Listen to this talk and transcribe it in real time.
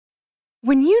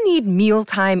When you need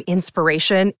mealtime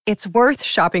inspiration, it's worth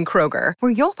shopping Kroger,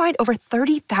 where you'll find over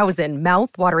 30,000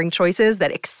 mouth-watering choices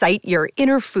that excite your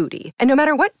inner foodie. And no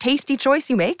matter what tasty choice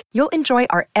you make, you'll enjoy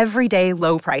our everyday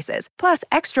low prices, plus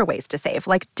extra ways to save,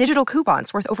 like digital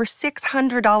coupons worth over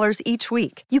 $600 each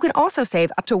week. You can also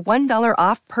save up to $1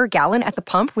 off per gallon at the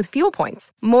pump with fuel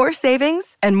points. More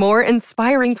savings and more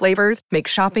inspiring flavors make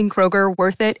shopping Kroger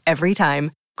worth it every time.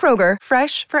 Kroger,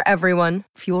 fresh for everyone.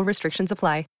 Fuel restrictions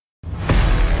apply.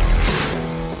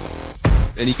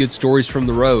 Any good stories from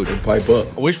the road? Pipe up.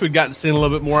 I wish we'd gotten seen a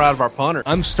little bit more out of our punter.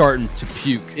 I'm starting to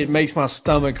puke. It makes my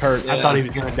stomach hurt. Yeah. I thought he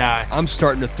was going to die. I'm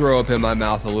starting to throw up in my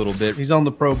mouth a little bit. He's on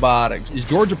the probiotics. Is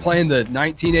Georgia playing the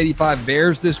 1985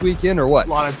 Bears this weekend or what? A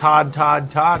lot of Todd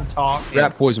talk.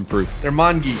 Rat poison proof. They're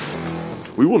mongoose.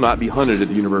 We will not be hunted at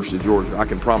the University of Georgia. I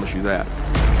can promise you that.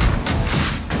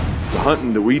 The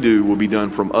hunting that we do will be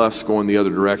done from us going the other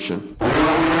direction.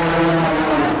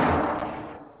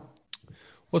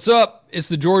 What's up? It's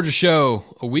the Georgia Show.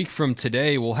 A week from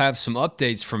today, we'll have some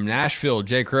updates from Nashville.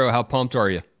 Jay Crow, how pumped are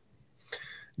you?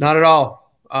 Not at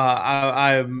all.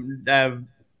 I have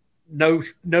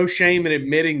no shame in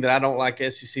admitting that I don't like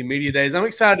SEC Media Days. I'm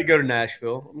excited to go to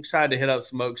Nashville. I'm excited to hit up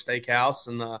some Oak Steakhouse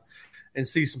and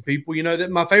see some people. You know,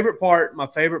 that my favorite part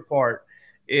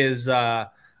is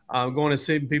going to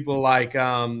see people like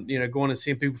going to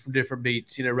see people from different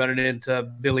beats. You know, running into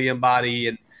Billy Embody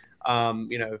and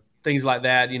things like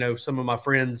that. You know, some of my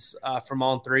friends from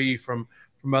On3, from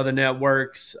other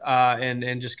networks,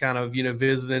 and just kind of,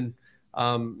 visiting,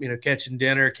 catching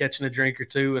dinner, catching a drink or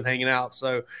two and hanging out.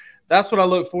 So that's what I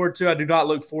look forward to. I do not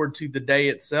look forward to the day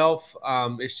itself.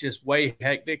 It's just way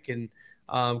hectic and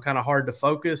kind of hard to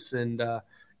focus. And,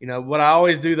 what I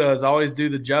always do, though, is I always do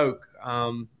the joke.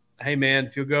 Hey, man,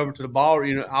 if you'll go over to the ball,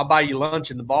 I'll buy you lunch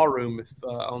in the ballroom if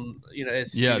on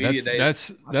SEC Media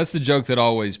Days. That's the joke that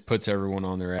always puts everyone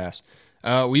on their ass.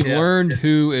 We've learned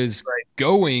who is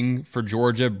going for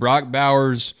Georgia: Brock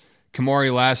Bowers,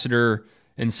 Kamari Lassiter,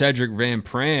 and Cedric Van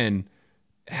Pran.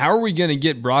 How are we going to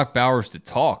get Brock Bowers to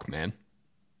talk, man?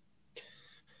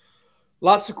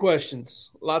 Lots of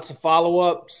questions, lots of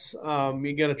follow-ups. You're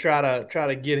going to try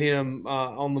to get him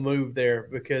on the move there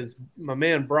because my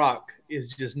man Brock is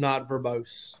just not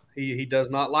verbose. He does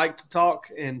not like to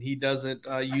talk, and he doesn't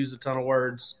use a ton of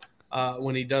words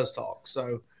when he does talk.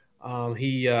 So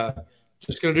he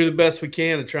just going to do the best we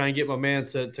can to try and get my man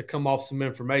to come off some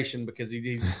information because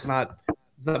he's not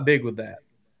big with that.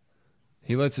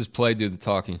 He lets his play do the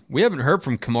talking. We haven't heard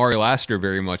from Kamari Lassiter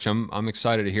very much. I'm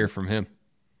excited to hear from him.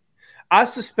 I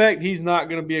suspect he's not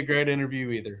going to be a great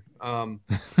interview either.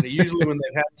 Usually when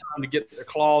they've had time to get their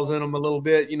claws in them a little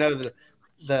bit,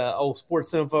 the old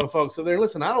sports info folks. So they're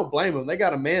listen. I don't blame them. They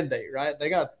got a mandate, right? They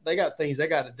got things they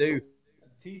got to do,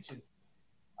 teaching.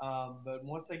 But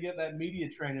once they get that media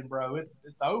training, bro, it's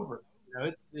over.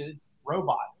 It's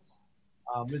robots.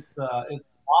 It's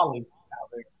Wally out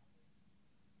there.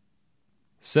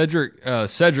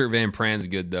 Cedric Van Pran's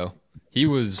good though. He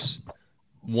was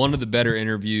one of the better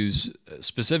interviews,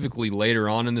 specifically later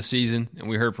on in the season, and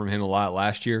we heard from him a lot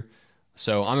last year.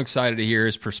 So I'm excited to hear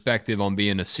his perspective on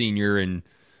being a senior and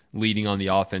leading on the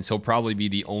offense. He'll probably be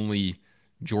the only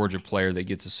Georgia player that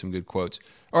gets us some good quotes.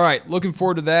 All right, looking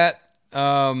forward to that.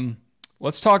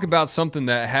 Let's talk about something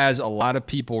that has a lot of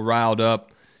people riled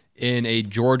up in a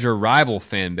Georgia rival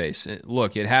fan base.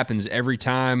 Look, it happens every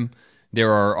time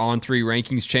there are On3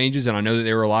 rankings changes, and I know that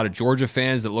there were a lot of Georgia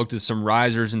fans that looked at some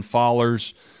risers and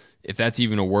fallers, if that's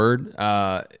even a word,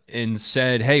 and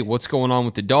said, hey, what's going on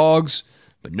with the Dogs?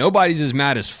 But nobody's as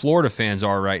mad as Florida fans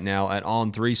are right now at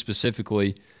On3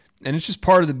 specifically, and it's just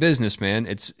part of the business, man.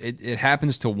 It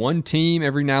happens to one team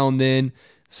every now and then.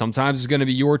 Sometimes it's going to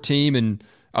be your team, and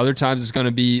other times it's going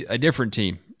to be a different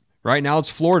team. Right now it's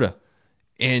Florida,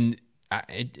 and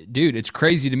dude, it's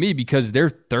crazy to me because they're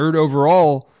third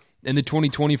overall in the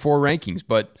 2024 rankings.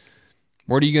 But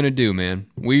what are you going to do, man?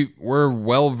 We're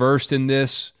well-versed in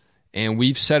this, and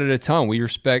we've said it a ton. We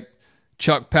respect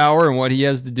Chuck Power and what he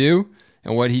has to do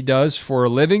and what he does for a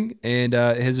living and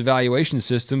his evaluation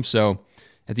system. So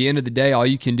at the end of the day, all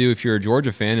you can do if you're a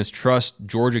Georgia fan is trust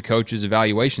Georgia coaches'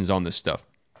 evaluations on this stuff.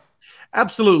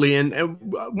 Absolutely. And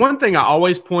one thing I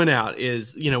always point out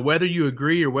is, whether you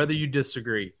agree or whether you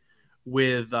disagree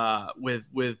with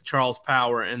Charles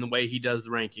Power and the way he does the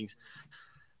rankings,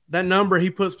 that number he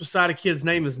puts beside a kid's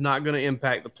name is not going to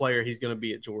impact the player he's going to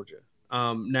be at Georgia.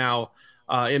 Now,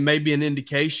 it may be an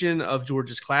indication of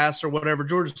Georgia's class or whatever.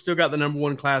 Georgia's still got the number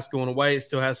one class going away. It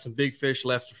still has some big fish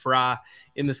left to fry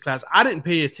in this class. I didn't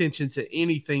pay attention to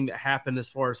anything that happened as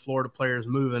far as Florida players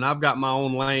moving. I've got my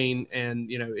own lane, and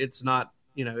it's not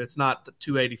the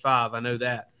 285. I know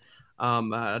that.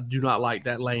 I do not like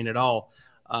that lane at all.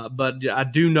 But I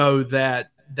do know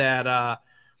that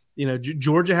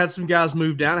Georgia had some guys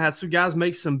move down, had some guys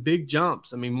make some big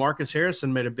jumps. I mean, Marcus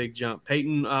Harrison made a big jump.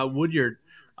 Peyton Woodyard,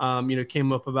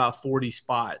 came up about 40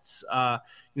 spots.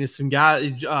 Some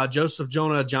guys, Joseph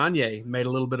Jonah Ajonye made a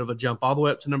little bit of a jump all the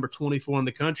way up to number 24 in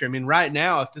the country. I mean, right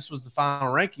now, if this was the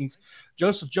final rankings,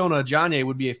 Joseph Jonah Ajonye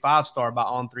would be a 5-star by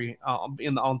On3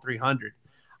 in the On300.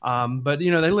 But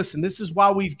they listen. This is why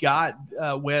we've got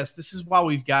Wes. This is why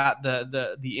we've got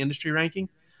the industry ranking.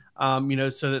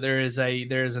 So that there is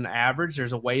an average,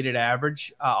 there's a weighted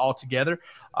average altogether.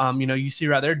 You see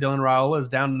right there, Dylan Raiola is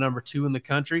down to number 2 in the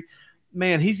country.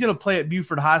 Man, he's going to play at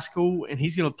Buford High School, and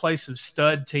he's going to play some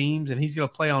stud teams, and he's going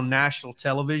to play on national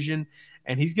television,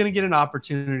 and he's going to get an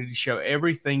opportunity to show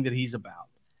everything that he's about.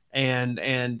 And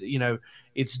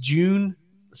it's June.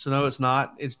 So no, it's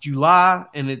not. It's July,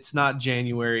 and it's not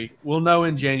January. We'll know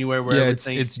in January where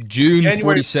everything's. It's June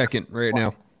 42nd right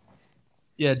now.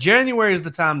 Yeah, January is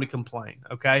the time to complain,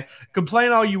 okay?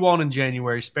 Complain all you want in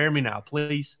January. Spare me now,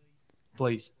 please.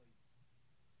 Please.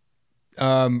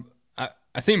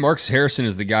 I think Marcus Harrison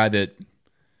is the guy that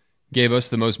gave us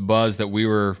the most buzz, that we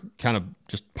were kind of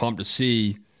just pumped to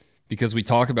see because we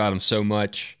talk about him so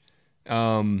much.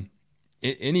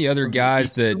 Any other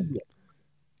guys that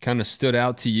kind of stood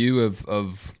out to you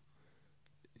of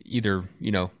either,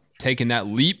 taking that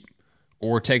leap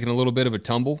or taking a little bit of a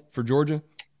tumble for Georgia?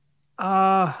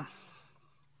 I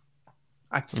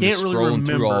can't really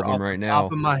remember all of them off right the now.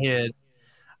 top of my head.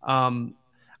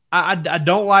 I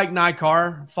don't like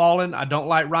Nikar falling. I don't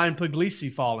like Ryan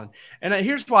Puglisi falling. And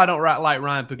here's why I don't like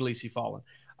Ryan Puglisi falling.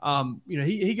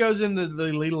 He goes into the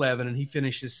Elite 11 and he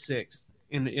finishes 6th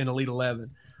in Elite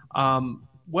 11.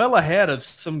 Well ahead of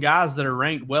some guys that are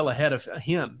ranked well ahead of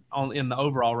him in the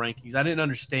overall rankings. I didn't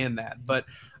understand that, but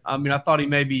I thought he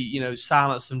maybe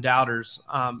silenced some doubters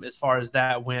as far as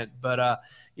that went. But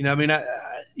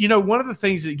one of the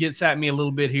things that gets at me a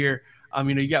little bit here.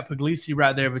 You got Puglisi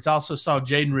right there, but you also saw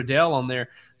Jaden Riddell on there.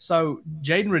 So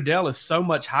Jaden Riddell is so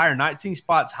much higher, 19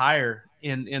 spots higher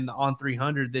in the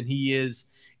On300 than he is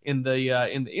in the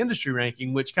industry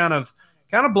ranking, which kind of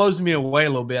blows me away a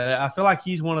little bit. I feel like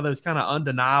he's one of those kind of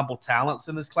undeniable talents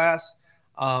in this class.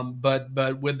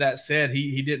 But with that said,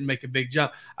 he didn't make a big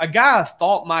jump. A guy I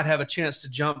thought might have a chance to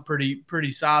jump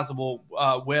pretty sizable,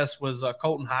 Wes, was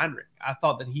Colton Heinrich. I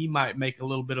thought that he might make a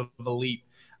little bit of a leap.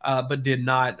 But did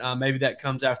not. Maybe that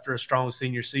comes after a strong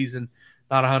senior season.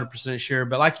 Not 100% sure.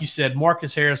 But like you said,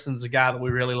 Marcus Harrison's a guy that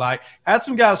we really like. Had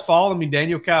some guys fall. I mean,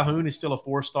 Daniel Calhoun is still a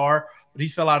 4-star, but he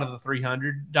fell out of the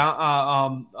 300.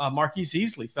 Marquise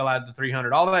Easley fell out of the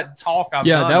 300. All that talk I've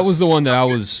done. Yeah, that was the one that I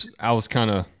was kind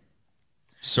of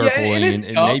circling,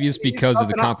 and maybe it's because of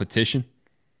the competition.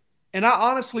 And I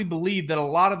honestly believe that a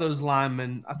lot of those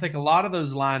linemen, I think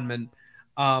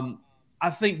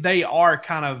they are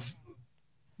kind of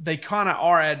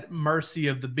at mercy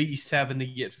of the beast having to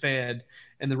get fed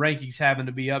and the rankings having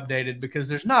to be updated, because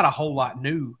there's not a whole lot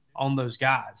new on those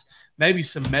guys. Maybe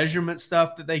some measurement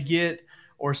stuff that they get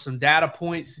or some data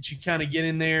points that you kind of get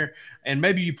in there, and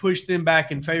maybe you push them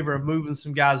back in favor of moving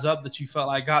some guys up that you felt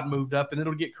like got moved up, and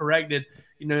it'll get corrected,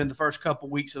 in the first couple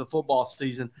weeks of the football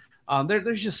season.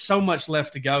 There's just so much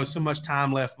left to go, so much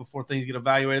time left before things get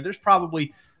evaluated. There's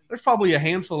probably a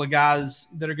handful of guys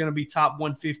that are going to be top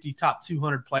 150, top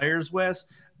 200 players, Wes,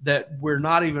 that we're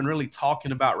not even really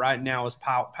talking about right now as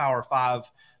Power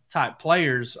 5 type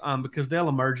players because they'll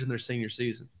emerge in their senior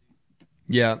season.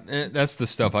 Yeah, that's the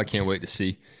stuff I can't wait to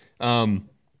see. But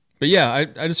yeah,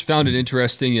 I just found it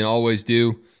interesting, and always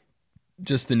do,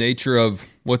 just the nature of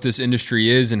what this industry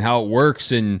is and how it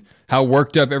works and how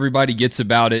worked up everybody gets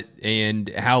about it and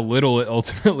how little it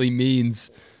ultimately means.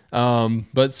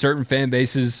 But certain fan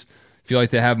bases feel like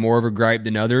they have more of a gripe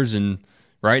than others, and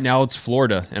right now it's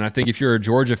Florida. And I think if you're a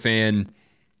Georgia fan,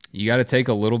 you got to take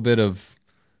a little bit of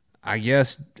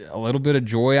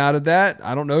joy out of that.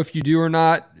 I don't know if you do or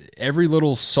not. Every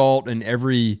little salt and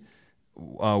every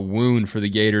wound for the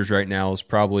Gators right now is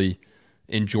probably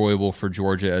enjoyable for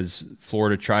Georgia as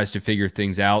Florida tries to figure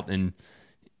things out. And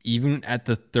even at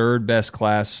the third best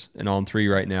class in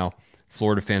On3 right now,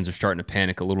 Florida fans are starting to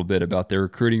panic a little bit about their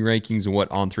recruiting rankings and what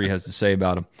On3 has to say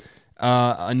about them.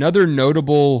 Another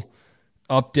notable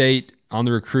update on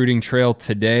the recruiting trail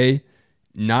today,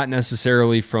 not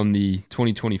necessarily from the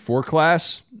 2024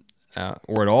 class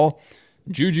or at all.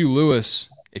 Juju Lewis,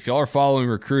 if y'all are following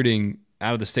recruiting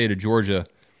out of the state of Georgia,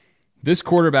 this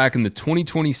quarterback in the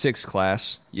 2026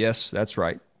 class, yes, that's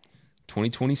right,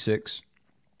 2026,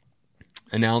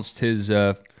 announced his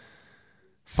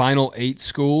final 8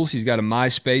 schools. He's got a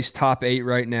MySpace top 8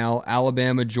 right now: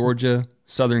 Alabama, Georgia,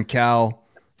 Southern Cal,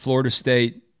 Florida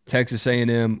State, Texas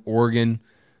A&M, Oregon,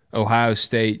 Ohio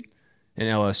State, and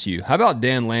LSU. How about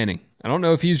Dan Lanning? I don't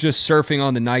know if he's just surfing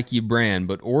on the Nike brand,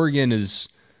 but Oregon is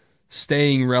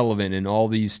staying relevant in all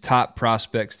these top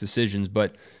prospects' decisions.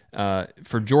 But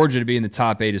for Georgia to be in the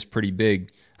top 8 is pretty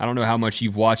big. I don't know how much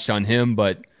you've watched on him,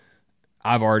 but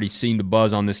I've already seen the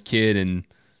buzz on this kid, and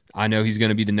I know he's going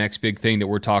to be the next big thing that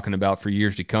we're talking about for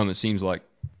years to come, it seems like.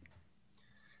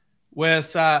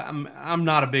 Wes, I'm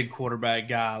not a big quarterback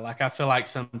guy. Like, I feel like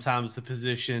sometimes the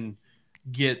position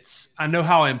gets – I know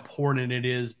how important it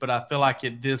is, but I feel like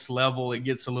at this level it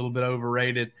gets a little bit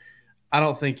overrated. I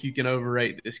don't think you can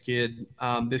overrate this kid.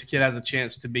 This kid has a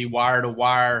chance to be wire to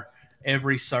wire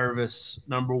every service,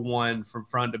 number one, from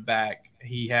front to back.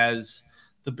 He has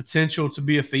the potential to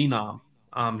be a phenom.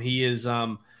 He is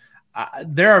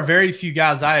there are very few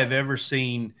guys I have ever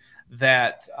seen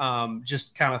that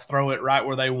just kind of throw it right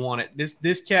where they want it.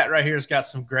 This cat right here has got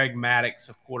some Greg Maddux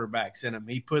of quarterbacks in him.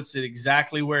 He puts it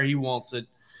exactly where he wants it.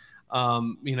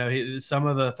 Some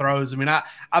of the throws. I mean,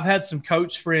 I've had some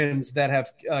coach friends that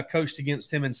have coached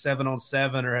against him in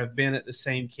 7-on-7 or have been at the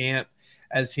same camp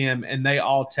as him, and they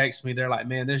all text me. They're like,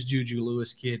 "Man, this Juju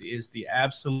Lewis kid is the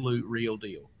absolute real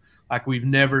deal. Like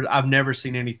I've never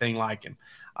seen anything like him."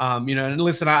 And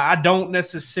listen, I don't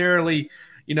necessarily,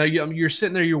 you're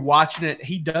sitting there, you're watching it.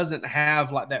 He doesn't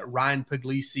have like that Ryan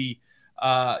Puglisi,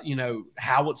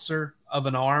 howitzer of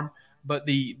an arm. But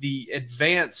the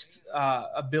advanced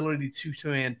ability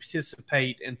to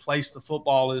anticipate and place the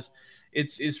football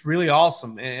it's really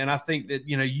awesome. And I think that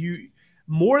you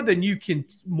more than you can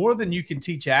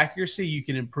teach accuracy, you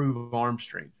can improve arm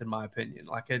strength. In my opinion,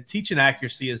 like teaching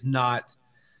accuracy is not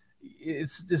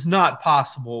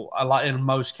possible a lot in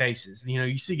most cases.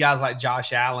 You see guys like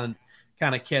Josh Allen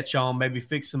kind of catch on, maybe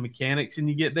fix some mechanics, and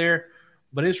you get there.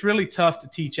 But it's really tough to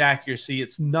teach accuracy.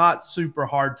 It's not super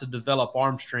hard to develop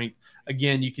arm strength.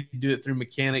 Again, you could do it through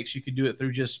mechanics. You could do it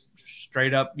through just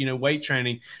straight up, weight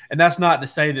training. And that's not to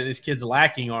say that this kid's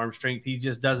lacking arm strength. He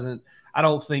just doesn't – I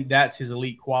don't think that's his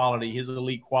elite quality. His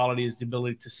elite quality is the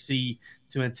ability to see,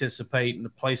 to anticipate, and to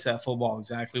place that football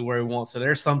exactly where he wants. So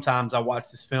there's sometimes I watch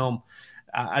this film,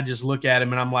 I just look at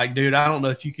him and I'm like, dude, I don't know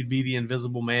if you could be the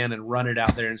invisible man and run it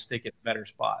out there and stick it in a better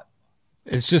spot.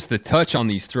 It's just the touch on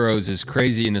these throws is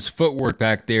crazy, and his footwork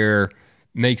back there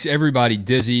makes everybody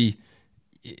dizzy.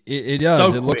 It does.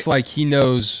 So it looks like he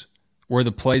knows where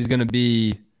the play is going to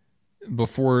be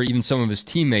before even some of his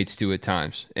teammates do at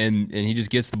times, and he just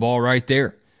gets the ball right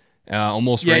there.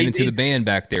 Almost ran into the band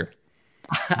back there.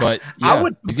 But yeah, I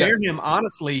would compare him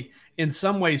honestly in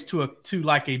some ways to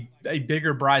like a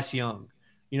bigger Bryce Young.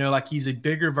 Like he's a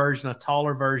bigger version, a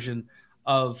taller version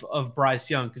of Bryce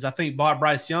Young, because I think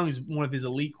Bryce Young is one of his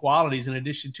elite qualities, in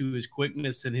addition to his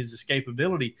quickness and his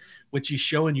escapability, which he's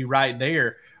showing you right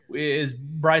there, is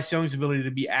Bryce Young's ability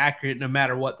to be accurate no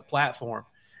matter what the platform.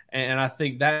 And I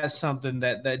think that's something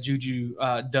that Juju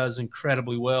does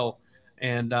incredibly well.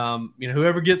 And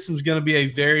whoever gets him is going to be a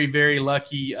very, very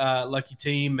lucky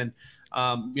team. And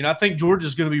I think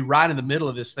Georgia's going to be right in the middle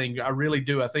of this thing. I really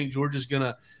do. I think Georgia's going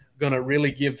to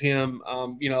really give him, a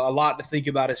lot to think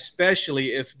about,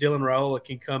 especially if Dylan Raiola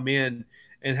can come in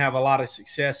and have a lot of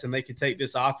success and they can take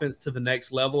this offense to the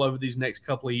next level over these next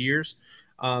couple of years.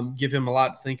 Give him a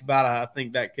lot to think about. I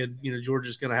think that could,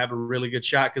 Georgia's going to have a really good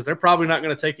shot, because they're probably not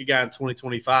going to take a guy in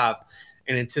 2025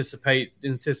 in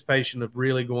anticipation of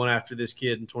really going after this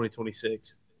kid in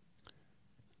 2026.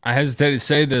 I hesitate to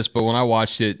say this, but when I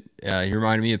watched it, he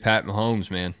reminded me of Pat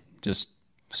Mahomes, man. Just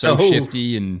so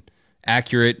shifty and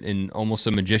accurate and almost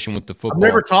a magician with the football. I've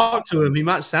never talked to him. He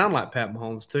might sound like Pat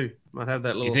Mahomes too. Might have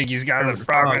that little. You think he's got a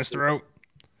frog in his throat?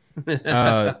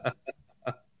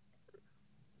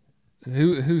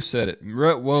 Who said it?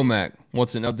 Rhett Womack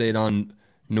wants an update on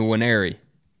Nwaneri.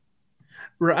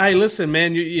 Hey, listen,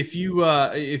 man. If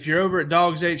you're over at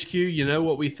Dogs HQ, you know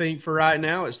what we think for right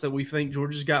now. It's that we think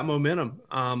Georgia's got momentum.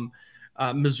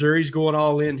 Missouri's going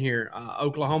all in here.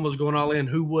 Oklahoma's going all in.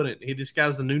 Who wouldn't? This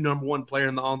guy's the new number one player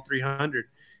in the On300.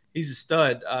 He's a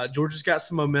stud. Georgia's got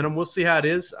some momentum. We'll see how it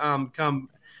is come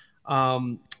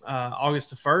August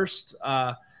the 1st.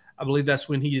 I believe that's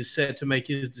when he is set to make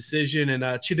his decision. And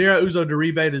Chidera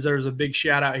Uzo-Diribe deserves a big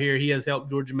shout out here. He has helped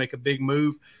Georgia make a big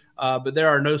move. But there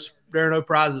are no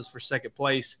prizes for second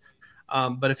place.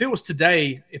 But if it was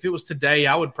today,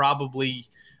 I would probably,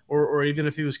 or even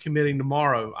if he was committing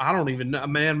tomorrow, I don't even know,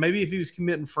 man. Maybe if he was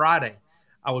committing Friday,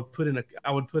 I would put in a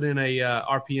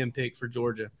RPM pick for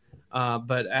Georgia.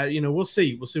 But we'll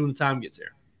see. We'll see when the time gets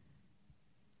there.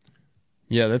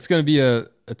 Yeah, that's going to be a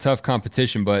tough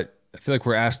competition, but I feel like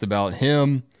we're asked about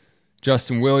him,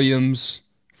 Justin Williams,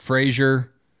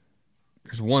 Frazier.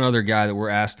 There's one other guy that we're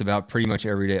asked about pretty much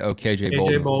every day. Oh, KJ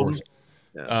Bolden, of course.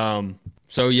 Yeah.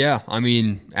 So, yeah, I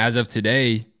mean, as of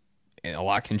today, a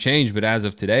lot can change, but as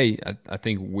of today, I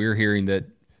think we're hearing that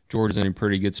Georgia's in a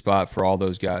pretty good spot for all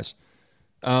those guys.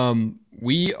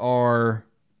 We are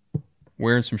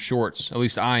wearing some shorts, at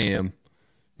least I am,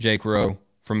 Jake Rowe,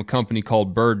 from a company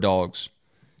called Bulldogs.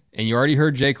 And you already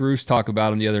heard Jake Roos talk about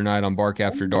them the other night on Bark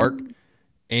After Dark.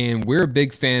 And we're a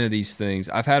big fan of these things.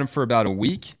 I've had them for about a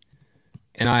week,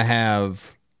 and I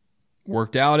have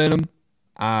worked out in them.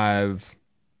 I've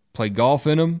played golf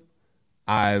in them.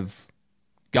 I've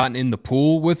gotten in the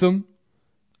pool with them.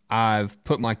 I've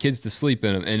put my kids to sleep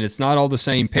in them. And it's not all the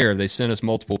same pair. They sent us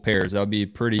multiple pairs. That would be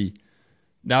putting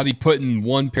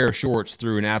one pair of shorts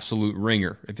through an absolute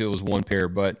ringer if it was one pair.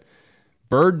 But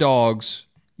Bird Dogs,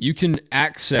 you can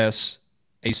access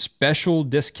a special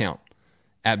discount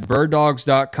at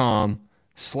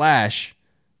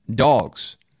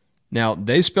birddogs.com/dogs. Now,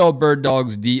 they spell Bird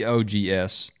Dogs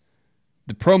DOGS.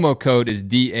 The promo code is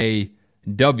DAWGS.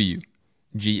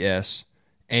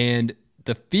 And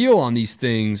the feel on these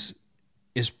things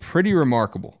is pretty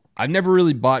remarkable. I've never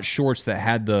really bought shorts that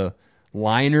had the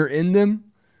liner in them,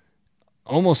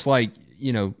 almost like,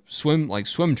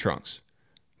 swim trunks.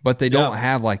 But they don't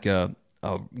have like a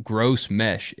gross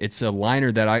mesh. It's a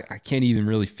liner that I can't even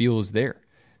really feel is there.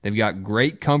 They've got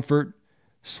great comfort,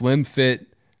 slim fit.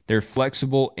 They're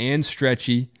flexible and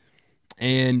stretchy,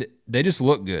 and they just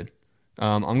look good.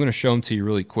 I'm going to show them to you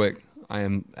really quick. I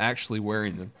am actually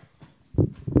wearing them,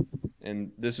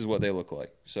 and this is what they look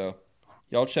like. So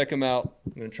y'all check them out.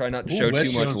 I'm going to try not to show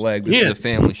too much leg. This is a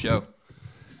family show.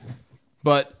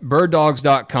 But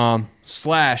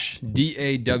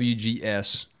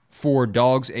birddogs.com/DAWGS for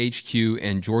Dogs HQ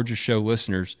and Georgia Show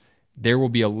listeners. There will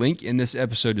be a link in this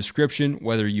episode description,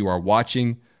 whether you are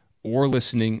watching or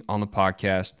listening on the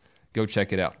podcast. Go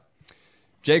check it out.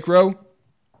 Jake Rowe,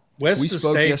 we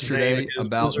spoke yesterday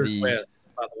about Wizard West,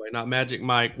 by the way, not Magic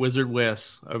Mike, Wizard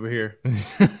West over here.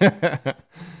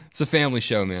 It's a family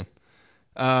show, man.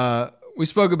 We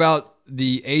spoke about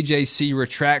the AJC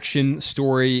retraction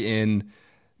story, and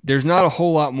there's not a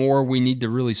whole lot more we need to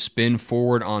really spin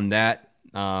forward on that.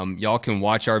 Y'all can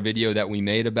watch our video that we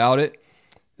made about it.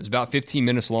 It's about 15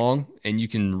 minutes long, and you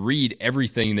can read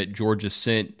everything that Georgia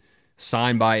sent,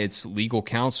 signed by its legal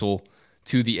counsel,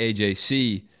 to the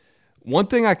AJC. One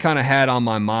thing I kind of had on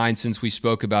my mind since we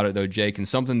spoke about it, though, Jake, and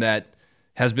something that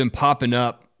has been popping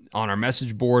up on our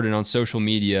message board and on social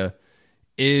media,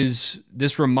 is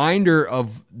this reminder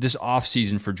of this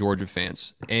offseason for Georgia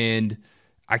fans. And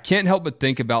I can't help but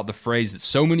think about the phrase that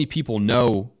so many people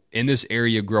know in this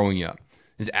area growing up,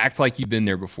 is act like you've been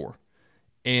there before.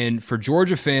 And for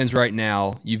Georgia fans right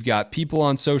now, you've got people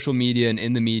on social media and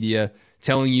in the media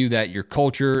telling you that your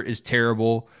culture is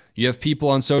terrible. You have people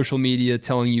on social media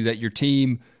telling you that your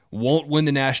team won't win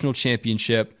the national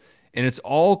championship. And it's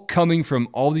all coming from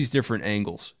all these different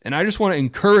angles. And I just want to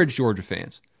encourage Georgia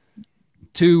fans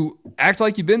to act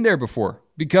like you've been there before,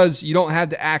 because you don't have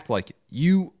to act like it.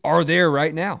 You are there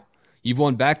right now. You've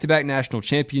won back-to-back national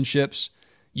championships.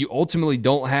 You ultimately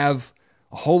don't have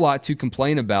a whole lot to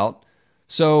complain about.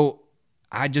 So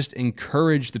I just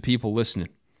encourage the people listening.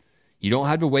 You don't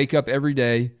have to wake up every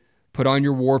day, put on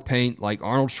your war paint like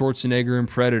Arnold Schwarzenegger in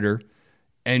Predator,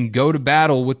 and go to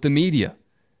battle with the media.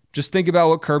 Just think about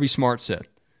what Kirby Smart said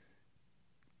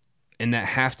in that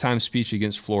halftime speech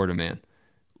against Florida, man.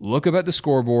 Look up at the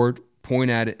scoreboard, point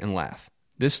at it, and laugh.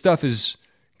 This stuff is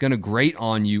going to grate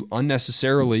on you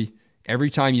unnecessarily every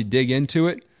time you dig into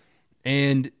it,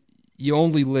 and you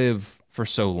only live for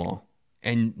so long.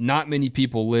 And not many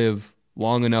people live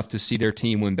long enough to see their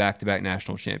team win back-to-back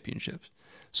national championships.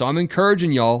 So I'm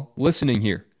encouraging y'all listening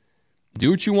here. Do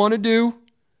what you want to do.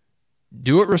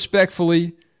 Do it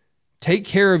respectfully. Take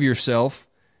care of yourself.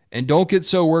 And don't get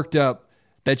so worked up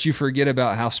that you forget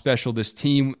about how special this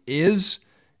team is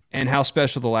and how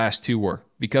special the last two were.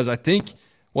 Because I think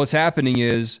what's happening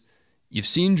is you've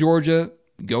seen Georgia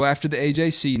go after the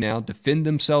AJC now, defend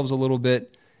themselves a little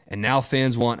bit, and now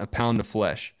fans want a pound of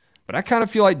flesh. But I kind of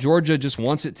feel like Georgia just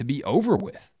wants it to be over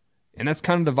with. And that's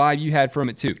kind of the vibe you had from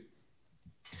it too.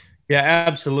 Yeah,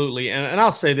 absolutely. And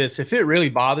I'll say this, if it really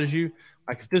bothers you,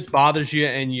 like if this bothers you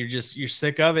and you're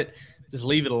sick of it, just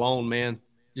leave it alone, man.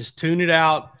 Just tune it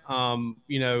out.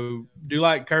 Do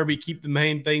like Kirby, keep the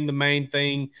main thing the main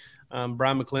thing.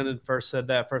 Brian McClendon first said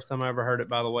that, first time I ever heard it,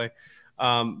 by the way.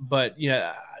 But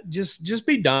just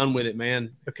be done with it,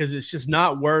 man, because it's just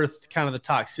not worth kind of the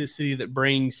toxicity that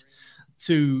brings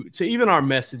to even our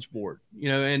message board,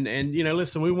 and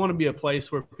listen, we want to be a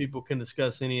place where people can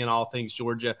discuss any and all things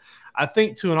Georgia. I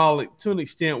think to an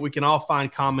extent we can all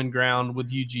find common ground with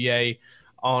UGA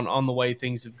on the way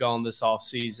things have gone this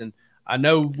offseason. I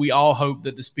know we all hope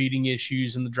that the speeding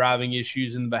issues and the driving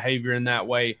issues and the behavior in that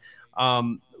way,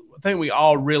 I think we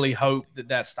all really hope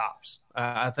that stops.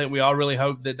 I think we all really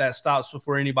hope that stops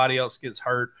before anybody else gets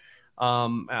hurt.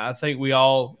 I think we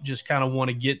all just kind of want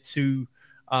to get to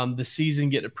the season,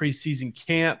 get to preseason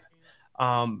camp,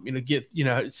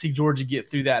 see Georgia get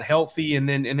through that healthy, and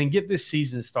then get this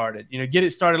season started. Get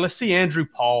it started. Let's see Andrew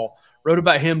Paul. Wrote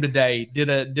about him today. Did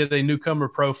a newcomer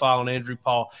profile on Andrew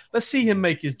Paul. Let's see him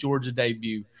make his Georgia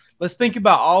debut. Let's think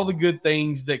about all the good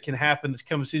things that can happen this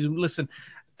coming season. Listen,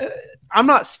 I'm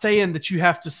not saying that you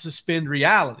have to suspend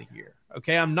reality here.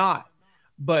 Okay, I'm not.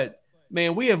 But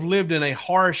man, we have lived in a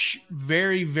harsh,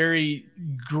 very, very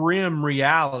grim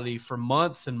reality for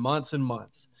months and months and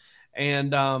months.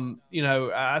 And,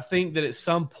 I think that at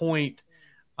some point,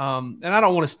 and I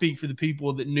don't want to speak for the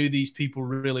people that knew these people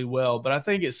really well, but I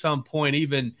think at some point,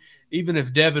 even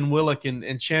if Devin Willock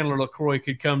and Chandler LaCroix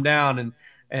could come down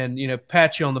and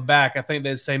pat you on the back, I think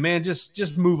they'd say, man,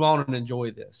 just move on and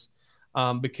enjoy this.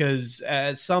 Because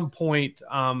at some point,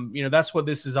 that's what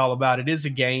this is all about. It is a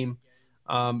game.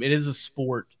 It is a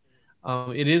sport.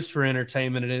 It is for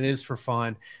entertainment and it is for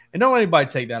fun. And don't let anybody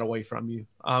take that away from you.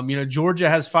 Georgia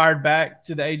has fired back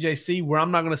to the AJC, where I'm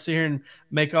not going to sit here and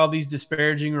make all these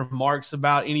disparaging remarks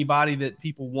about anybody that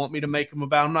people want me to make them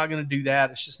about. I'm not going to do that.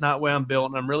 It's just not the way I'm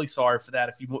built, and I'm really sorry for that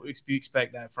if you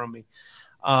expect that from me.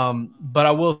 But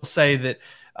I will say that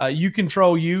you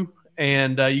control you,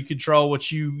 and you control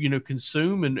what you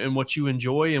consume and what you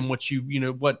enjoy and what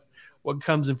what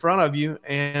comes in front of you,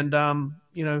 and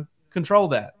control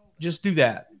that. Just do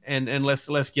that, and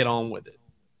let's get on with it.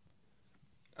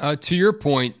 To your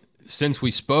point, since we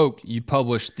spoke, you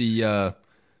published the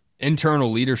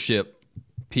internal leadership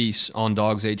piece on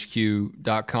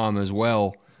dogshq.com as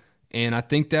well, and I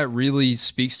think that really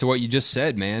speaks to what you just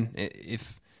said, man.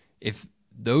 If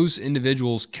those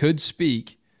individuals could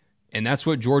speak, and that's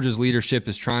what Georgia's leadership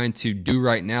is trying to do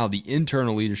right now, the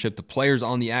internal leadership, the players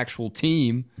on the actual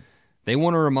team, they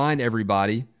want to remind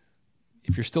everybody,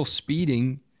 if you're still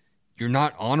speeding, you're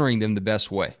not honoring them the best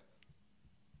way.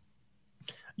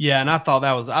 Yeah, and I thought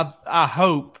that was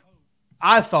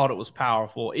I thought it was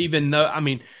powerful, even though,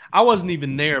 I wasn't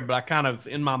even there, but I kind of,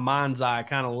 in my mind's eye,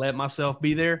 kind of let myself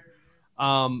be there.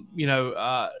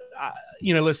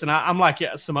 Listen, I'm like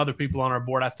some other people on our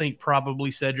board. I think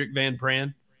probably Cedric Van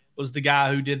Pran was the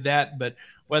guy who did that, but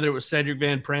whether it was Cedric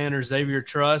Van Pran or Xavier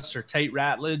Truss or Tate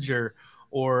Ratledge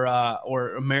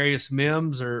or Marius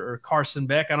Mims or Carson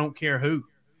Beck, I don't care who.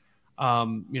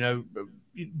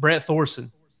 Brett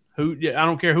Thorson, I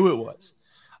don't care who it was.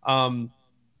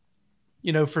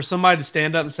 For somebody to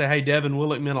stand up and say, hey, Devin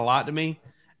Willock meant a lot to me.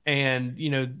 And,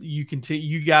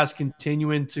 you guys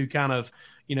continuing to kind of,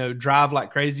 drive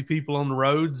like crazy people on the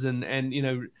roads and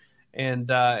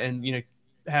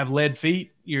have lead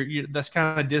feet. That's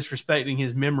kind of disrespecting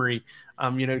his memory.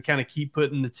 Kind of keep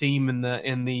putting the team in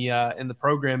the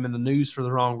program in the news for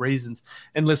the wrong reasons.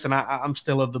 And listen, I'm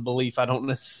still of the belief, I don't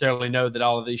necessarily know that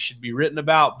all of these should be written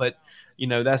about, but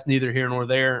that's neither here nor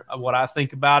there. What I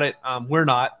think about it, we're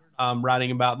not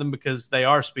writing about them because they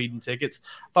are speeding tickets.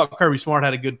 I thought Kirby Smart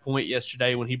had a good point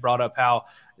yesterday when he brought up how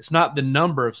it's not the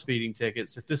number of speeding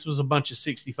tickets. If this was a bunch of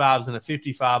 65s and a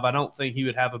 55, I don't think he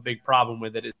would have a big problem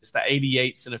with it. It's the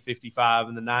 88s and a 55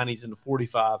 and the 90s and the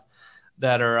 45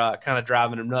 that are kind of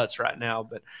driving him nuts right now.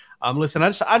 But listen, I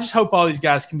just hope all these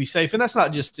guys can be safe. And that's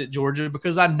not just at Georgia,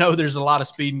 because I know there's a lot of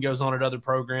speeding goes on at other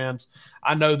programs.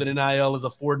 I know that NIL is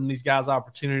affording these guys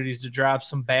opportunities to drive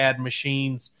some bad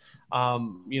machines.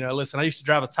 Listen, I used to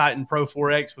drive a Titan Pro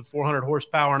 4X with 400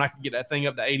 horsepower, and I could get that thing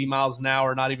up to 80 miles an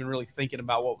hour, not even really thinking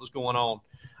about what was going on.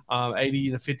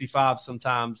 80 to 55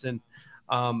 sometimes. And,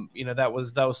 that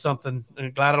was something.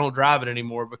 I'm glad I don't drive it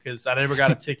anymore because I never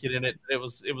got a ticket in it. It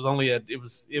was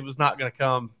not going to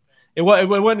come. It wasn't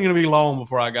going to be long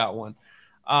before I got one.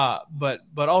 But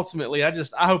ultimately, I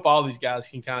hope all these guys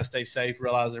can kind of stay safe,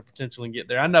 realize their potential, and get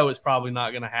there. I know it's probably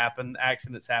not going to happen.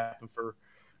 Accidents happen for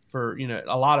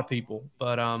a lot of people,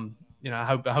 but I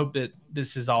hope that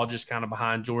this is all just kind of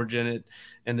behind Georgia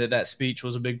and that speech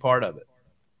was a big part of it.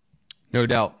 No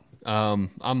doubt.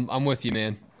 I'm with you,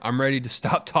 man. I'm ready to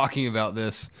stop talking about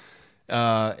this,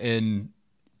 and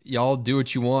y'all do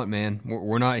what you want, man.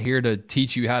 We're not here to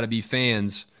teach you how to be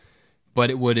fans,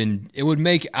 but it would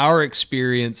make our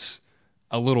experience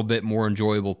a little bit more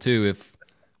enjoyable too if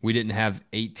we didn't have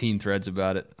 18 threads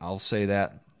about it. I'll say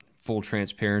that, full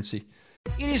transparency.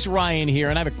 It is Ryan here,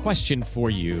 and I have a question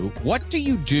for you. What do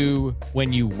you do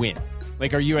when you win?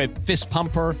 Like, are you a fist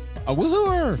pumper, a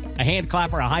woohooer, a hand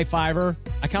clapper, a high fiver?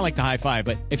 I kind of like the high five,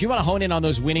 but if you want to hone in on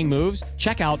those winning moves,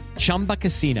 check out Chumba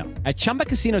Casino. At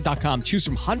ChumbaCasino.com, choose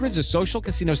from hundreds of social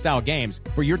casino style games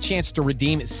for your chance to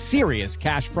redeem serious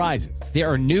cash prizes. There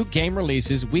are new game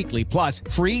releases weekly, plus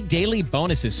free daily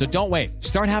bonuses. So don't wait.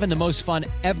 Start having the most fun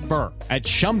ever at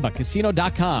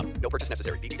ChumbaCasino.com. No purchase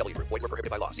necessary. VGW Group. Void where prohibited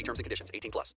by law. See terms and conditions.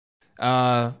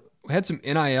 18+. We had some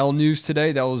NIL news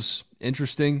today. That was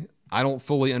interesting. I don't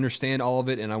fully understand all of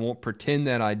it, and I won't pretend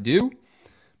that I do.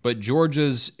 But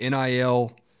Georgia's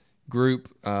NIL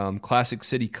group, Classic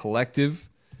City Collective,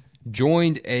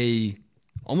 joined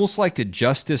almost like a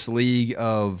Justice League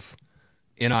of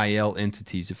NIL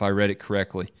entities, if I read it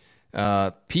correctly.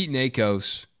 Pete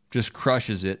Nakos just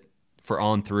crushes it for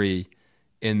On3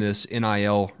 in this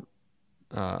NIL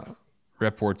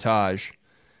reportage.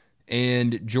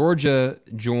 And Georgia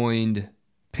joined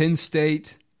Penn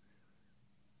State,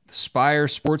 the Spire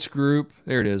Sports Group,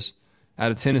 there it is, out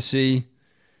of Tennessee.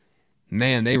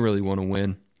 Man, they really want to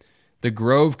win. The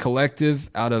Grove Collective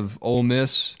out of Ole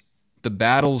Miss, the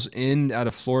Battles End out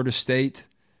of Florida State,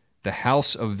 the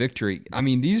House of Victory. I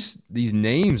mean, these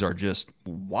names are just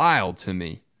wild to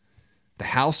me. The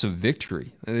House of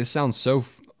Victory. This sounds so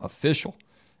official.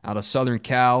 Out of Southern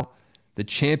Cal, the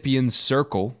Champions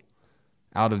Circle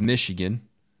out of Michigan.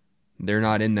 They're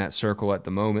not in that circle at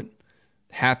the moment.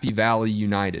 Happy Valley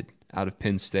United out of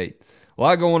Penn State. A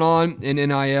lot going on in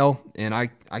NIL, and I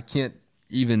can't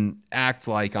even act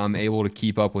like I'm able to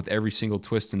keep up with every single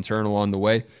twist and turn along the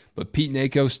way, but Pete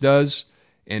Nakos does,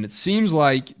 and it seems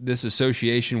like this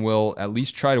association will at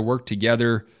least try to work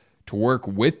together to work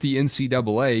with the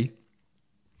NCAA,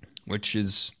 which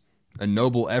is a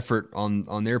noble effort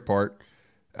on their part,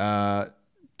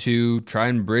 to try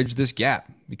and bridge this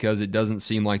gap, because it doesn't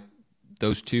seem like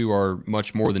those two are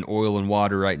much more than oil and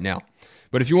water right now.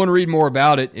 But if you want to read more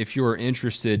about it, if you are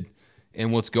interested in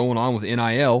what's going on with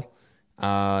NIL,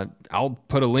 I'll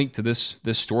put a link to this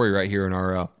story right here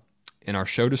in our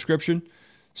show description,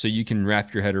 so you can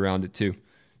wrap your head around it too.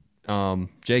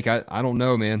 Jake, I don't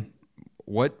know, man.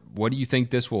 What do you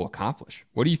think this will accomplish?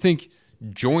 What do you think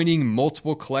joining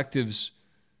multiple collectives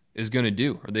is going to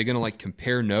do? Are they going to like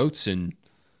compare notes and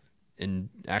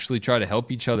actually try to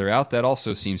help each other out? That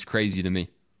also seems crazy to me.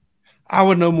 I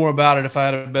would know more about it if I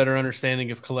had a better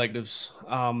understanding of collectives.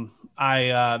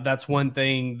 That's one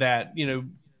thing that,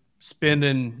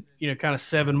 spending, kind of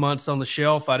 7 months on the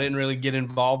shelf, I didn't really get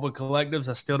involved with collectives.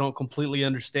 I still don't completely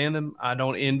understand them. I do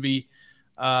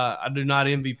not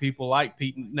envy people like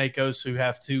Pete Nakos who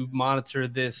have to monitor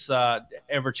this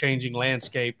ever-changing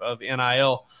landscape of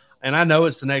NIL. And I know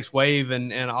it's the next wave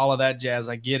and all of that jazz.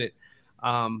 I get it.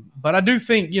 But I do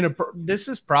think, this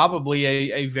is probably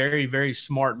a very, very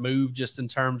smart move just in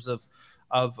terms of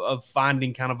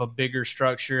finding kind of a bigger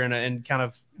structure and kind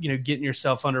of, getting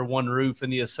yourself under one roof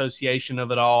and the association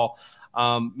of it all.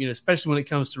 Especially when it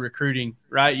comes to recruiting,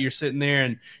 right? You're sitting there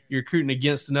and you're recruiting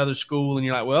against another school and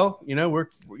you're like, well,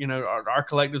 our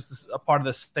collective is a part of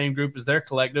the same group as their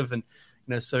collective. And,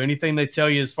 so anything they tell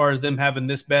you as far as them having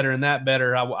this better and that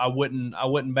better, I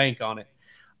wouldn't bank on it.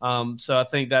 So I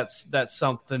think that's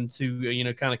something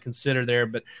to, kind of consider there.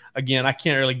 But again, I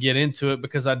can't really get into it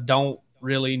because I don't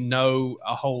really know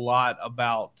a whole lot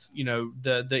about,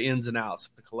 the ins and outs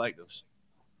of the collectives.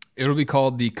 It'll be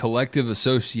called the Collective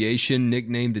Association,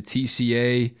 nicknamed the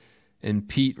TCA. And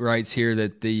Pete writes here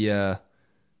that the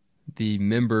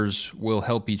members will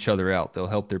help each other out. They'll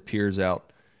help their peers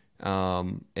out.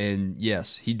 And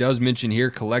yes, he does mention here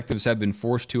collectives have been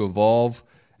forced to evolve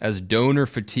as donor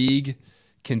fatigue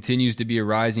continues to be a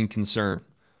rising concern.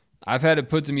 I've had it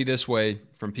put to me this way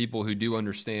from people who do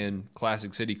understand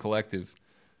Classic City Collective.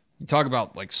 You talk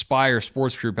about like Spire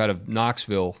Sports Group out of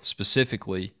Knoxville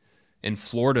specifically, and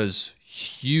Florida's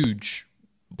huge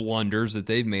blunders that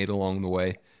they've made along the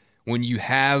way. When you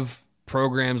have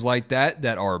programs like that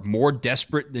are more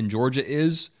desperate than Georgia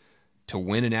is to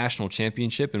win a national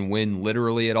championship and win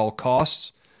literally at all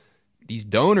costs, these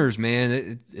donors,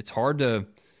 man, it's hard to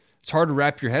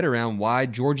wrap your head around why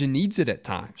Georgia needs it at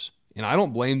times. And I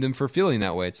don't blame them for feeling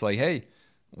that way. It's like, hey,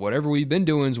 whatever we've been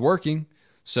doing is working.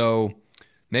 So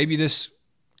maybe this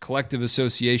collective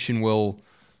association will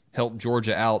help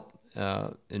Georgia out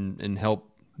and help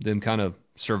them kind of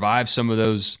survive some of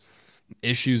those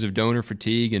issues of donor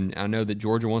fatigue. And I know that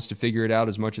Georgia wants to figure it out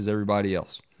as much as everybody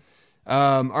else.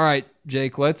 All right,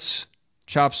 Jake, let's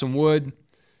chop some wood.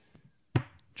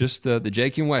 Just the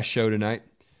Jake and West show tonight.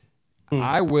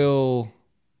 You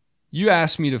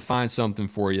asked me to find something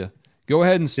for you. Go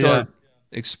ahead and start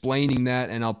explaining that,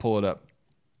 and I'll pull it up.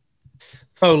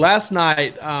 So last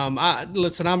night,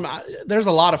 there's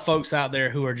a lot of folks out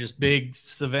there who are just big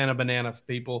Savannah Banana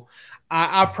people.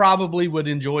 I probably would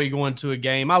enjoy going to a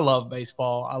game. I love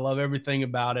baseball. I love everything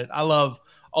about it. I love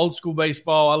old school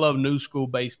baseball. I love new school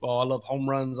baseball. I love home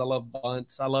runs. I love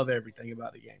bunts. I love everything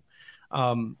about the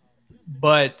game.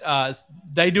 But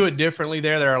they do it differently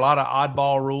there. There are a lot of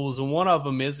oddball rules, and one of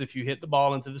them is if you hit the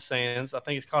ball into the stands, I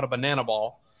think it's called a banana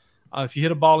ball. If you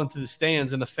hit a ball into the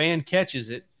stands and the fan catches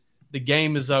it, the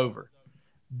game is over.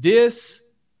 This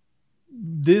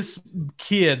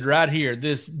kid right here,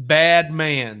 this bad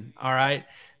man, all right,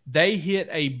 they hit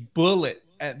a bullet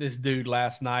at this dude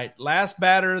last night. Last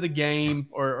batter of the game,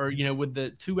 or with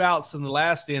the 2 outs in the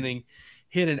last inning,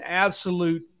 hit an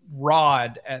absolute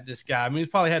rod at this guy. I mean,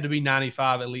 it probably had to be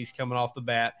 95 at least coming off the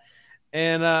bat.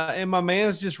 And my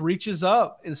man just reaches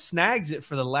up and snags it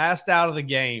for the last out of the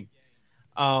game.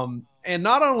 And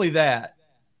not only that,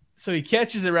 so he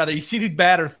catches it rather. You see the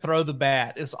batter throw the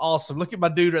bat. It's awesome. Look at my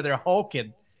dude right there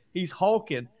hulking. He's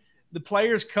hulking. The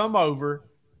players come over.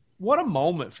 What a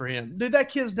moment for him. Dude, that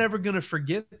kid's never going to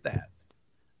forget that.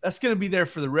 That's going to be there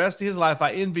for the rest of his life.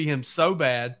 I envy him so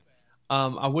bad.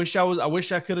 I wish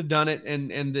I could have done it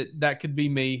and that could be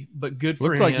me, but good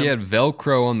for him. Looked like he had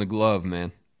Velcro on the glove,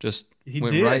 man.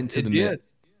 Went right into the mitt.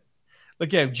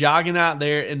 Look at him jogging out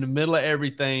there in the middle of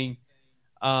everything.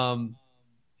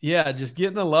 Yeah, just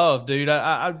getting the love, dude.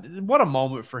 What a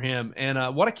moment for him,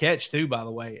 and what a catch too, by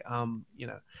the way.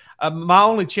 My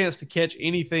only chance to catch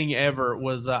anything ever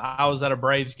was I was at a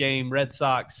Braves game, Red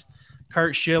Sox.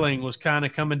 Kurt Schilling was kind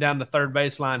of coming down the third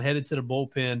baseline, headed to the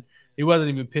bullpen. He wasn't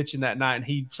even pitching that night, and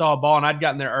he saw a ball, and I'd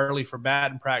gotten there early for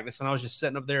batting practice, and I was just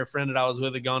sitting up there. A friend that I was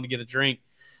with had gone to get a drink,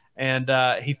 and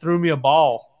he threw me a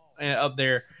ball up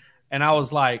there, and I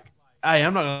was like, hey,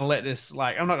 I'm not going to let this,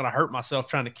 I'm not going to hurt myself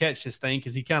trying to catch this thing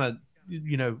because he kind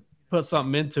of, put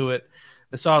something into it.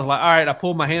 And so I was like, all right, I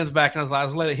pulled my hands back and I was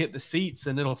like, let it hit the seats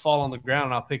and it'll fall on the ground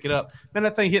and I'll pick it up. Man,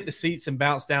 that thing hit the seats and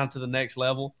bounced down to the next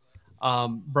level.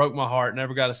 Broke my heart.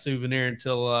 Never got a souvenir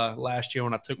until last year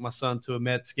when I took my son to a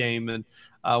Mets game and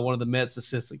one of the Mets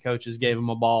assistant coaches gave him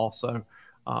a ball. So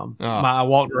I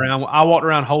walked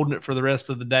around holding it for the rest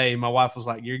of the day. My wife was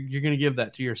like, you're going to give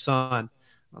that to your son.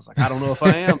 I was like, I don't know if I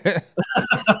am.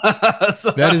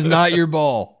 That is not your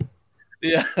ball.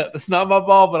 Yeah, it's not my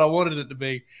ball, but I wanted it to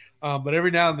be. But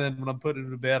every now and then when I'm putting it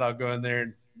to bed, I'll go in there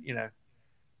and,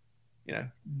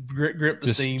 grip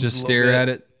the seams. Just stare at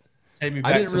it. Take me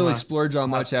back I didn't really splurge on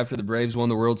much after the Braves won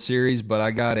the World Series, but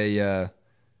I got the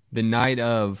night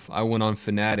of, I went on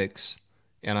Fanatics,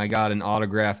 and I got an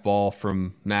autograph ball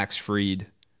from Max Fried.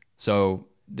 So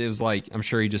it was like, I'm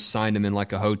sure he just signed him in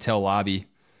like a hotel lobby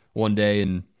one day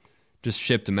and just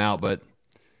shipped him out, but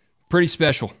pretty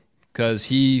special because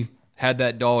he had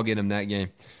that dog in him that game.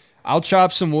 I'll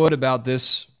chop some wood about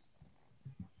this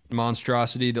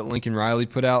monstrosity that Lincoln Riley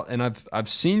put out, and I've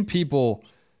seen people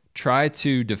try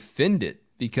to defend it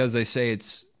because they say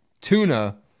it's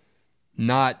tuna,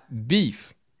 not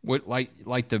beef,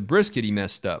 like the brisket he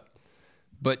messed up.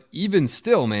 But even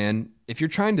still, man, if you're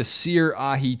trying to sear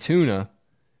ahi tuna,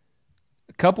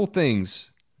 a couple things.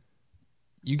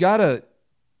 You gotta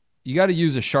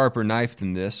use a sharper knife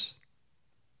than this.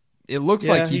 It looks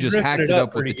like he just hacked it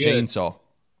up with the chainsaw.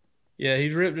 Yeah,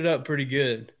 he's ripped it up pretty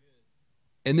good.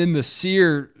 And then the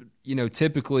sear,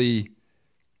 typically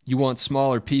you want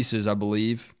smaller pieces, I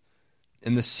believe,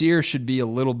 and the sear should be a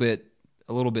little bit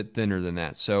thinner than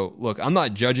that. So look, I'm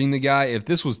not judging the guy. If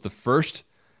this was the first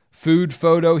food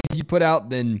photo he put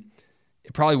out, then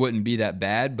it probably wouldn't be that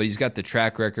bad. But he's got the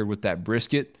track record with that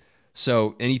brisket.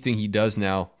 So anything he does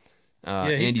now,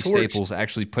 Andy Staples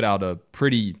actually put out a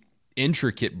pretty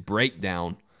intricate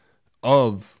breakdown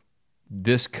of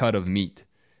this cut of meat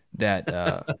that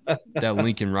that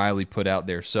Lincoln Riley put out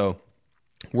there. So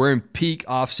we're in peak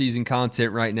off-season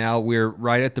content right now. We're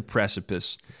right at the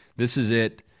precipice. This is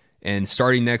it. And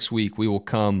starting next week, we will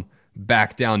come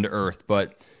back down to earth.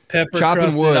 But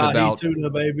chopping wood about tuna,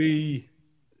 baby.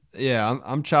 Yeah,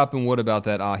 I'm chopping wood about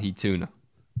that ahi tuna,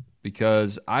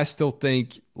 because I still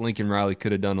think Lincoln Riley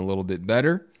could have done a little bit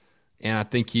better, and I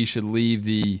think he should leave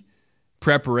the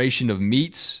preparation of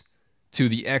meats to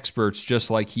the experts, just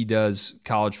like he does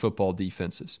college football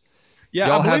defenses. Yeah,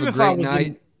 y'all have a great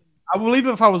night. I believe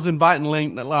if I was inviting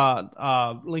Lincoln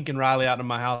Riley out to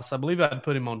my house, I believe I'd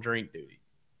put him on drink duty.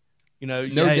 No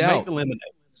doubt. Make the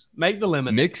lemonades. Make the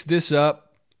lemonades. Mix this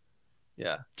up.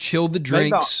 Yeah. Chill the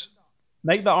drinks.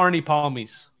 Make the Arnie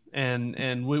Palmies,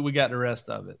 and we got the rest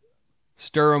of it.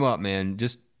 Stir them up, man.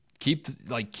 Just keep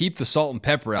the salt and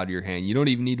pepper out of your hand. You don't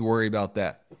even need to worry about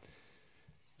that.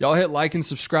 Y'all hit like and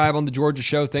subscribe on The Georgia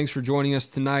Show. Thanks for joining us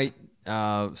tonight.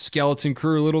 skeleton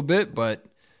crew a little bit, but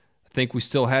I think we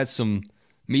still had some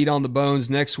meat on the bones.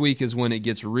 Next week is when it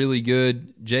gets really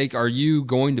good. Jake, are you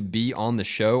going to be on the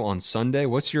show on Sunday?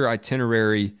 What's your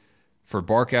itinerary for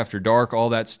Bark After Dark, all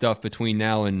that stuff between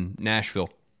now and Nashville?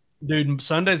 Dude,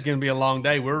 Sunday's going to be a long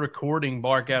day. We're recording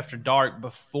Bark After Dark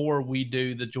before we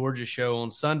do the Georgia show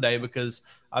on Sunday because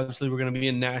obviously we're going to be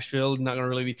in Nashville. Not going to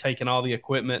really be taking all the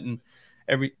equipment and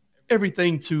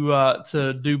everything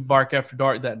to do Bark After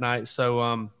Dark that night.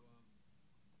 So,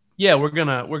 yeah, we're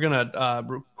gonna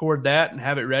record that and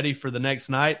have it ready for the next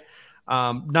night.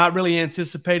 Not really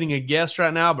anticipating a guest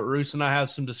right now, but Roos and I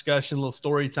have some discussion, a little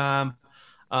story time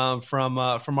from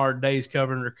our days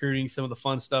covering recruiting, some of the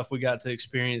fun stuff we got to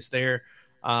experience there.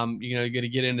 You're going to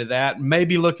get into that.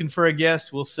 Maybe looking for a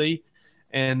guest, we'll see.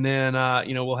 And then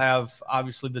we'll have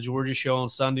obviously the Georgia show on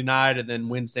Sunday night, and then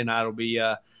Wednesday night will be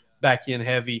back in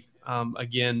heavy.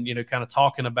 Again, kind of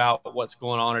talking about what's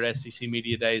going on at SEC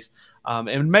Media Days.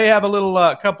 And may have a little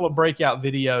couple of breakout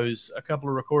videos, a couple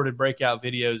of recorded breakout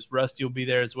videos. Rusty will be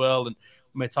there as well, and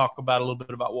we may talk about a little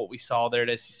bit about what we saw there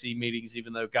at SEC meetings,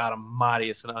 even though, God almighty,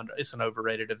 it's an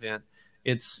overrated event.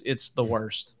 It's the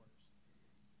worst.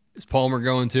 Is Palmer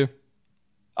going too?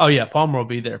 Oh, yeah, Palmer will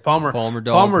be there. Palmer's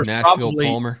Nashville,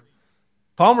 Palmer.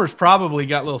 Palmer's probably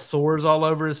got little sores all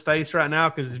over his face right now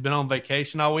because he's been on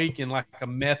vacation all week and like a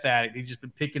meth addict. He's just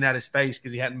been picking at his face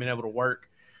because he hadn't been able to work.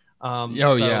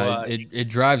 It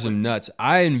drives him nuts.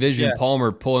 I envision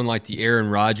Palmer pulling like the Aaron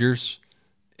Rodgers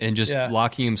and just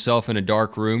locking himself in a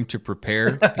dark room to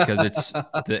prepare because it's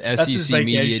the SEC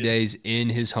Media Days in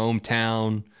his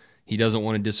hometown. He doesn't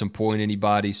want to disappoint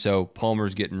anybody, so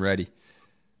Palmer's getting ready.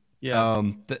 Yeah.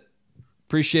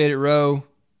 Appreciate it, Ro.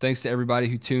 Thanks to everybody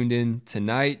who tuned in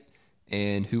tonight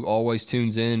and who always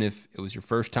tunes in. If it was your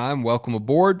first time, welcome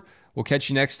aboard. We'll catch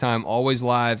you next time, always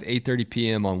live, 8:30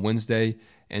 p.m. on Wednesday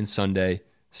and Sunday.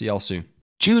 See y'all soon.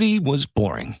 Judy was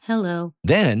boring. Hello.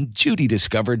 Then Judy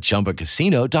discovered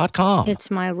ChumbaCasino.com.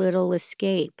 It's my little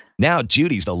escape. Now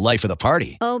Judy's the life of the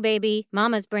party. Oh, baby,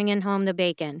 mama's bringing home the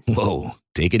bacon. Whoa,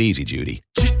 take it easy, Judy.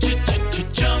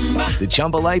 The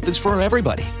Chumba life is for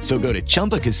everybody. So go to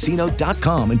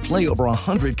ChumbaCasino.com and play over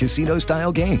 100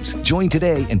 casino-style games. Join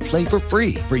today and play for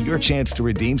free for your chance to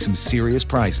redeem some serious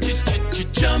prizes.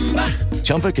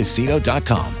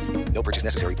 ChumbaCasino.com. No purchase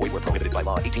necessary. Void where prohibited by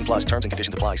law. 18+ terms and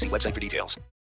conditions apply. See website for details.